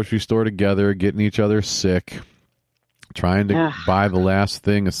at the grocery store together, getting each other sick, trying to buy the last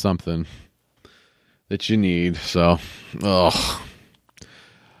thing of something that you need. So,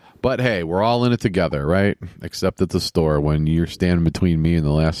 but hey, we're all in it together, right? Except at the store when you're standing between me and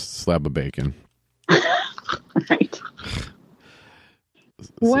the last slab of bacon. Right.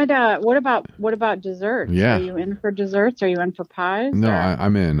 What about desserts? Yeah. Are you in for desserts? Are you in for pies? No,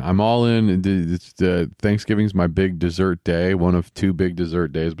 I'm in. I'm all in. Thanksgiving's my big dessert day. One of two big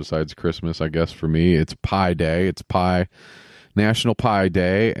dessert days besides Christmas, I guess, for me. It's Pie Day. It's National Pie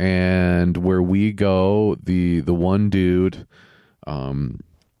Day. And where we go, the one dude,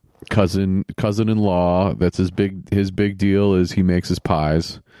 cousin-in-law, that's his big deal is he makes his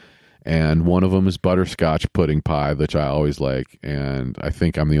pies. And one of them is butterscotch pudding pie, which I always like. And I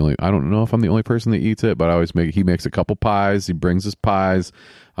think I don't know if I'm the only person that eats it, but he makes a couple pies. He brings his pies.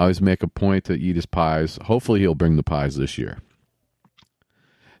 I always make a point to eat his pies. Hopefully he'll bring the pies this year.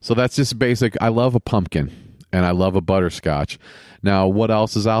 So that's just basic. I love a pumpkin and I love a butterscotch. Now, what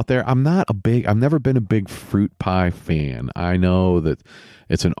else is out there? I've never been a big fruit pie fan. I know that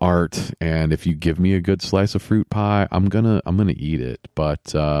it's an art, and if you give me a good slice of fruit pie, I'm gonna eat it.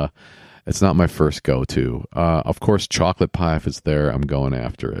 But it's not my first go-to. Of course, chocolate pie, if it's there, I'm going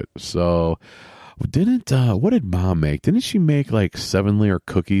after it. So, what did Mom make? Didn't she make like 7-layer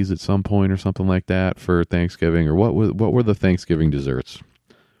cookies at some point or something like that for Thanksgiving? Or what were the Thanksgiving desserts?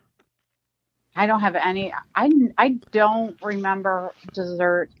 I don't have any. I don't remember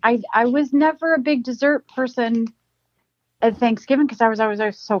dessert. I was never a big dessert person at Thanksgiving because I was always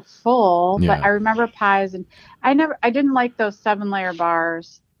so full. Yeah. But I remember pies, and I didn't like those 7-layer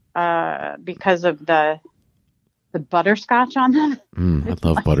bars because of the butterscotch on them. I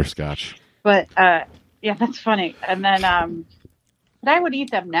love butterscotch. But yeah, that's funny. And then but I would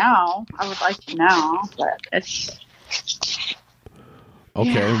eat them now. I would like them now, but it's.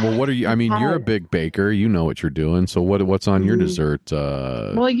 Okay, well, what are you? I mean, you're a big baker. You know what you're doing. So what's on your dessert?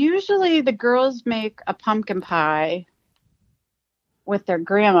 Well, usually the girls make a pumpkin pie with their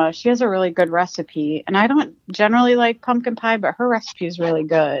grandma. She has a really good recipe, and I don't generally like pumpkin pie, but her recipe is really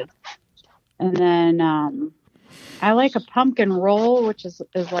good. And then I like a pumpkin roll, which is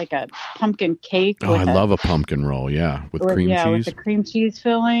like a pumpkin cake. Oh, I love a pumpkin roll. Yeah, with cream cheese. With the cream cheese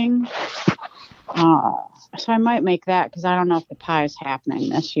filling. So I might make that because I don't know if the pie is happening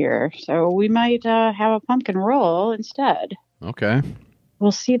this year. So we might have a pumpkin roll instead. Okay.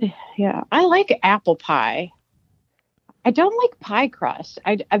 We'll see. I like apple pie. I don't like pie crust.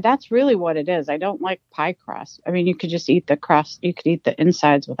 That's really what it is. I don't like pie crust. I mean, you could just eat the crust. You could eat the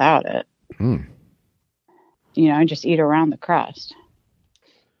insides without it. Just eat around the crust.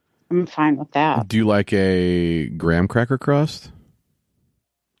 I'm fine with that. Do you like a graham cracker crust?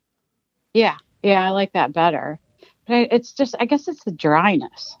 Yeah, I like that better. But it's just, I guess it's the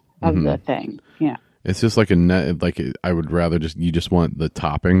dryness of the thing. Yeah. It's just like I would rather you just want the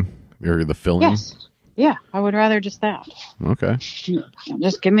topping or the filling? Yes. Yeah, I would rather just that. Okay.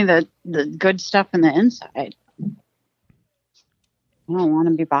 Just give me the good stuff in the inside. I don't want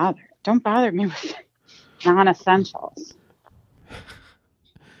to be bothered. Don't bother me with non-essentials.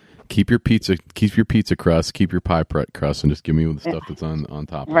 Keep your pizza crust, keep your pie crust, and just give me the stuff that's on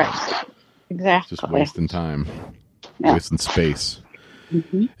top of it. Right. Exactly. Just wasting time. Yeah. Wasting space.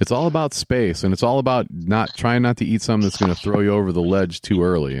 Mm-hmm. It's all about space, and it's all about trying not to eat something that's going to throw you over the ledge too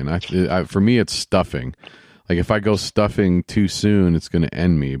early. And for me, it's stuffing. Like if I go stuffing too soon, it's going to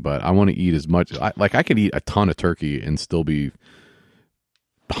end me. But I want to eat as much. I could eat a ton of turkey and still be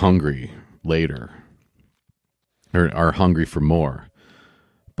hungry later, or hungry for more.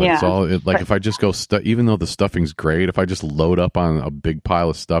 But it's if I just go even though the stuffing's great, if I just load up on a big pile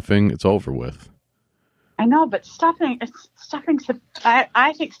of stuffing, it's over with. I know, but I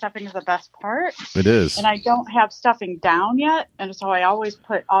think stuffing is the best part. It is. And I don't have stuffing down yet, and so I always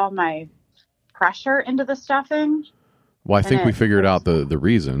put all my pressure into the stuffing. Well, I think we figured out the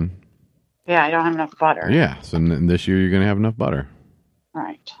reason. Yeah, I don't have enough butter. Yeah, so this year you're going to have enough butter.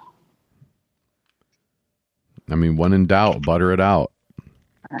 Right. I mean, when in doubt, butter it out.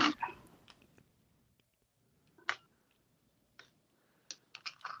 Right.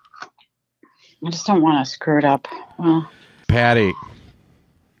 I just don't want to screw it up. Well, Patty.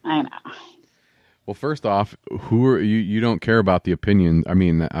 I know. Well, first off, who are you? You don't care about the opinion. I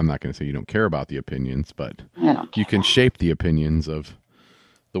mean, I'm not going to say you don't care about the opinions, but you can shape the opinions of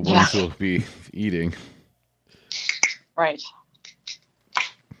the ones who will be eating. Right.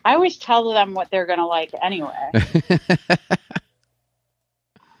 I always tell them what they're going to like anyway.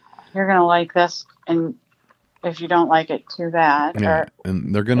 You're going to like this, and if you don't like it, too bad. Yeah,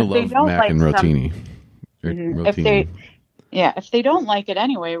 and they're going to love mac and rotini. If they don't like it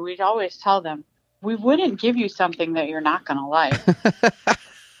anyway, we'd always tell them, we wouldn't give you something that you're not going to like.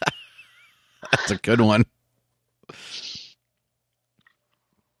 That's a good one.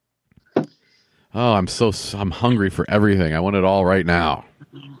 Oh, I'm hungry for everything. I want it all right now.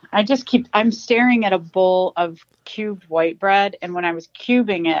 I'm staring at a bowl of cubed white bread, and when I was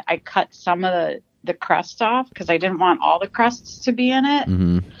cubing it, I cut some of the crust off because I didn't want all the crusts to be in it.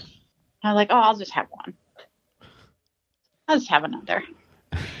 Mm-hmm. I was like, I'll just have one. I'll just have another.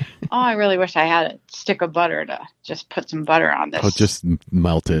 I really wish I had a stick of butter to just put some butter on this. Oh, just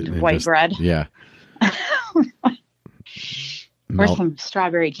melt it. White bread. Yeah. Or some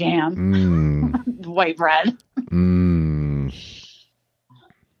strawberry jam. White bread.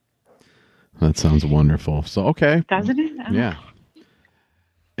 That sounds wonderful. So, okay. Doesn't it? Yeah.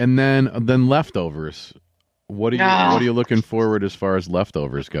 And then leftovers. What are you looking forward as far as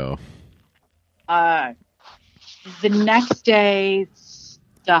leftovers go? The next day,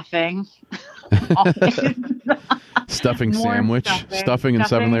 stuffing. Stuffing sandwich. Stuffing and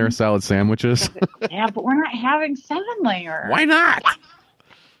 7-layer salad sandwiches. Yeah, but we're not having 7-layer. Why not?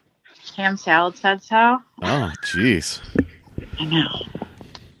 Ham salad said so. Oh, jeez. I know.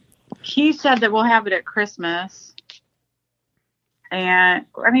 He said that we'll have it at Christmas. And,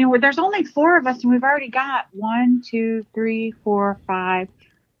 I mean, there's only 4 of us, and we've already got 1, 2, 3, 4, 5,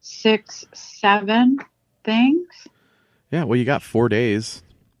 6, 7 things. Yeah, well, you got 4 days.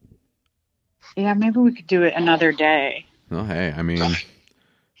 Yeah, maybe we could do it another day. Oh, hey, I mean...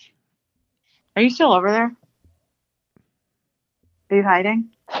 Are you still over there? Are you hiding?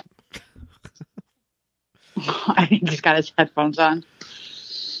 I think he's got his headphones on.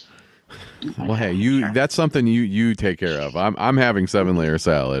 Well, hey, that's something you take care of. I'm having 7-layer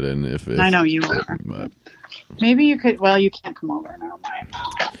salad, and if I know you are. But... Maybe you could. Well, you can't come over. Never mind.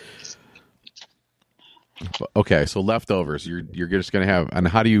 Okay, so leftovers. You're just gonna have. And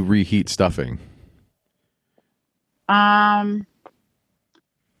how do you reheat stuffing?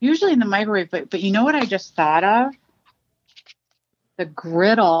 Usually in the microwave. But you know what I just thought of? The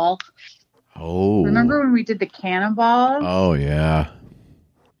griddle. Oh. Remember when we did the cannonballs? Oh yeah.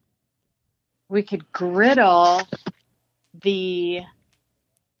 We could griddle the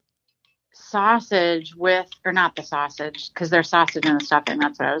sausage with, or not the sausage, because there's sausage in the stuffing.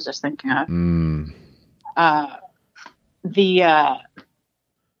 That's what I was just thinking of. The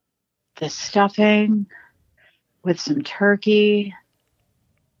stuffing with some turkey.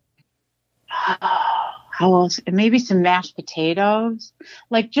 How else? And maybe some mashed potatoes,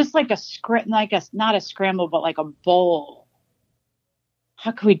 just like not a scramble, but like a bowl.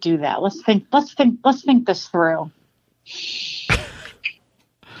 How can we do that? Let's think this through.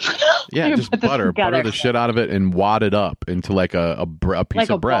 Yeah, just butter the shit out of it and wad it up into like a piece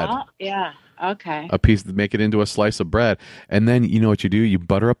of bread. Ball? Yeah. Okay. Make it into a slice of bread, and then you know what you do? You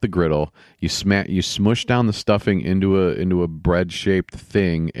butter up the griddle. You smush down the stuffing into a bread shaped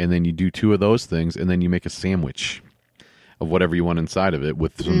thing, and then you do 2 of those things, and then you make a sandwich of whatever you want inside of it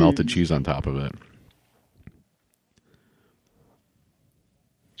with some melted cheese on top of it.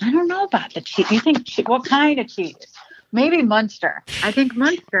 I don't know about the cheese. You think what kind of cheese? Maybe Munster. I think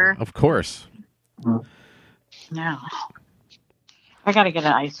Munster. Of course. No. I got to get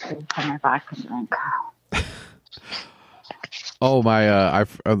an ice cream for my vodka drink. Oh,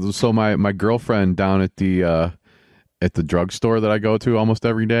 my girlfriend down at the drugstore that I go to almost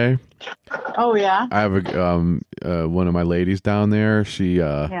every day. Oh yeah. I have one of my ladies down there. She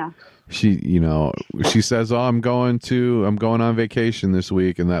says, "Oh, I'm going on vacation this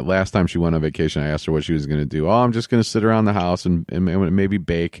week." And that last time she went on vacation, I asked her what she was going to do. "Oh, I'm just going to sit around the house and maybe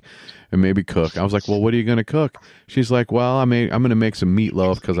bake and maybe cook." I was like, "Well, what are you going to cook?" She's like, "Well, I'm going to make some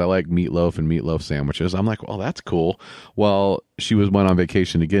meatloaf because I like meatloaf and meatloaf sandwiches." I'm like, "Well, that's cool." Well, she went on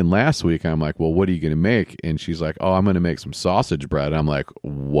vacation again last week. I'm like, "Well, what are you going to make?" And she's like, "Oh, I'm going to make some sausage bread." I'm like,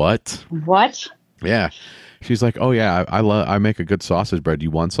 "What?" What? Yeah. She's like, "Oh yeah, I make a good sausage bread. You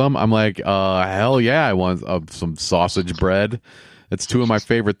want some?" I'm like, hell yeah, I want some sausage bread. It's 2 of my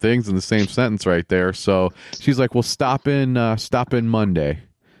favorite things in the same sentence right there. So she's like, "Well, stop in Monday,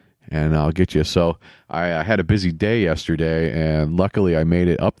 and I'll get you." So I had a busy day yesterday, and luckily I made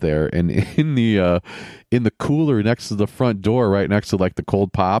it up there. And in the cooler next to the front door, right next to like the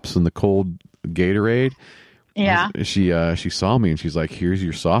cold pops and the cold Gatorade, yeah, she saw me and she's like, "Here's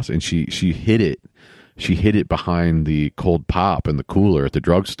your sauce," and she hid it. She hid it behind the cold pop in the cooler at the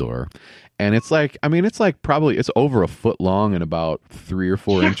drugstore. and it's like, I mean, it's like probably it's over a foot long and about 3 or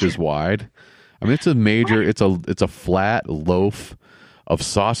 4 inches wide. I mean, it's a major, it's a flat loaf of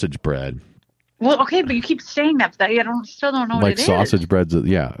sausage bread. Well, okay, but you keep saying that, but I still don't know what Like it is. sausage breads,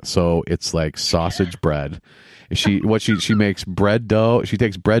 yeah. So it's like sausage bread. She makes bread dough. She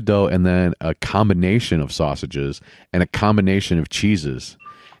takes bread dough and then a combination of sausages and a combination of cheeses,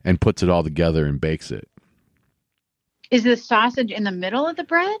 and puts it all together and bakes it. Is the sausage in the middle of the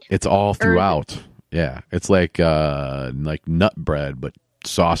bread? It's all throughout. Yeah, it's like nut bread, but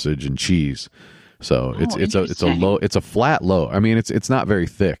sausage and cheese. So it's a flat loaf. I mean, it's not very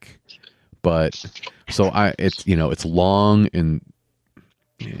thick, but it's long and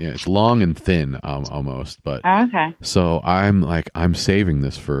it's long and thin almost. But okay. So I'm saving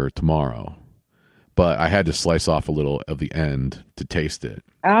this for tomorrow, but I had to slice off a little of the end to taste it.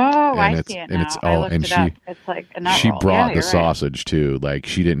 Oh, I see it now. It's like a nut she roll. brought the sausage too. Like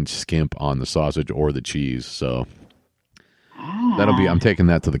she didn't skimp on the sausage or the cheese. So I'm taking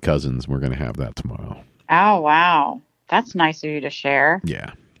that to the cousins. We're going to have that tomorrow. Oh, wow. That's nice of you to share.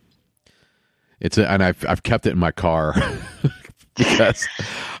 Yeah. And I've kept it in my car because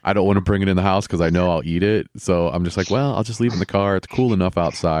I don't want to bring it in the house because I know I'll eat it. So I'm just like, well, I'll just leave it in the car. It's cool enough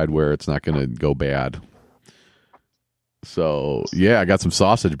outside where it's not going to go bad. So, yeah, I got some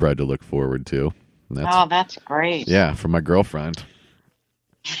sausage bread to look forward to. That's great. Yeah, from my girlfriend.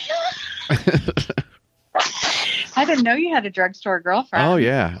 I didn't know you had a drugstore girlfriend. Oh,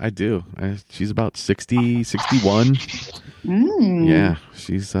 yeah, I do. She's about 60, 61. Yeah,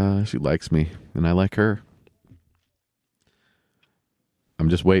 she likes me, and I like her. I'm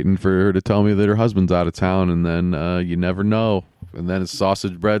just waiting for her to tell me that her husband's out of town, and then you never know. And then it's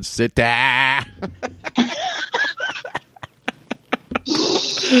sausage bread. Sit down.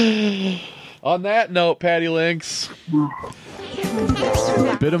 On that note, Patty Links,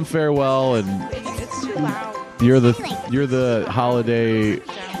 bid them farewell, and you're the holiday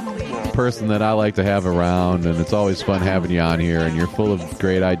person that I like to have around, and it's always fun having you on here, and you're full of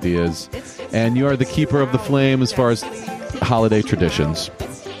great ideas, and you are the keeper of the flame as far as holiday traditions.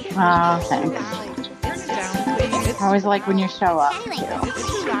 Oh, thanks. I always like when you show up too.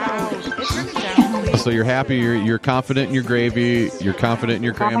 So you're happy, you're confident in your gravy, you're confident in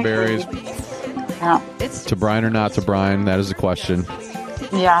your cranberries. Yeah. To brine or not to brine, that is the question.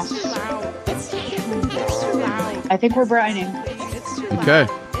 Yes. I think we're brining. Okay.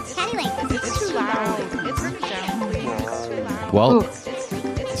 Well,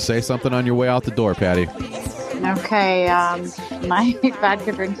 say something on your way out the door, Patty. Okay, my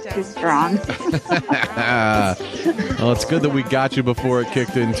vodka drink's too strong. Well, it's good that we got you before it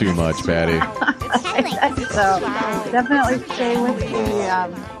kicked in too much, Patty. So definitely stay with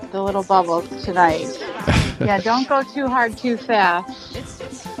the little bubbles tonight. Yeah, don't go too hard too fast.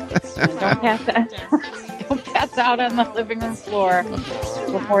 And don't pass out on the living room floor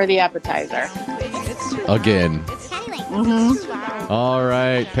before the appetizer. Again. Mm-hmm. All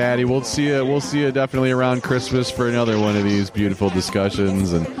right, Patty. We'll see you definitely around Christmas for another one of these beautiful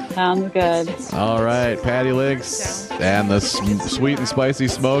discussions. And sounds good. All right, Patty Links and the sweet and spicy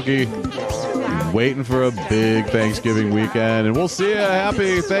Smoky, waiting for a big Thanksgiving weekend. And we'll see you.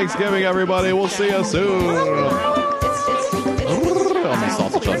 Happy Thanksgiving, everybody. We'll see you soon on the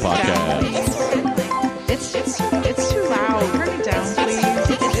Salsa Chud Podcast.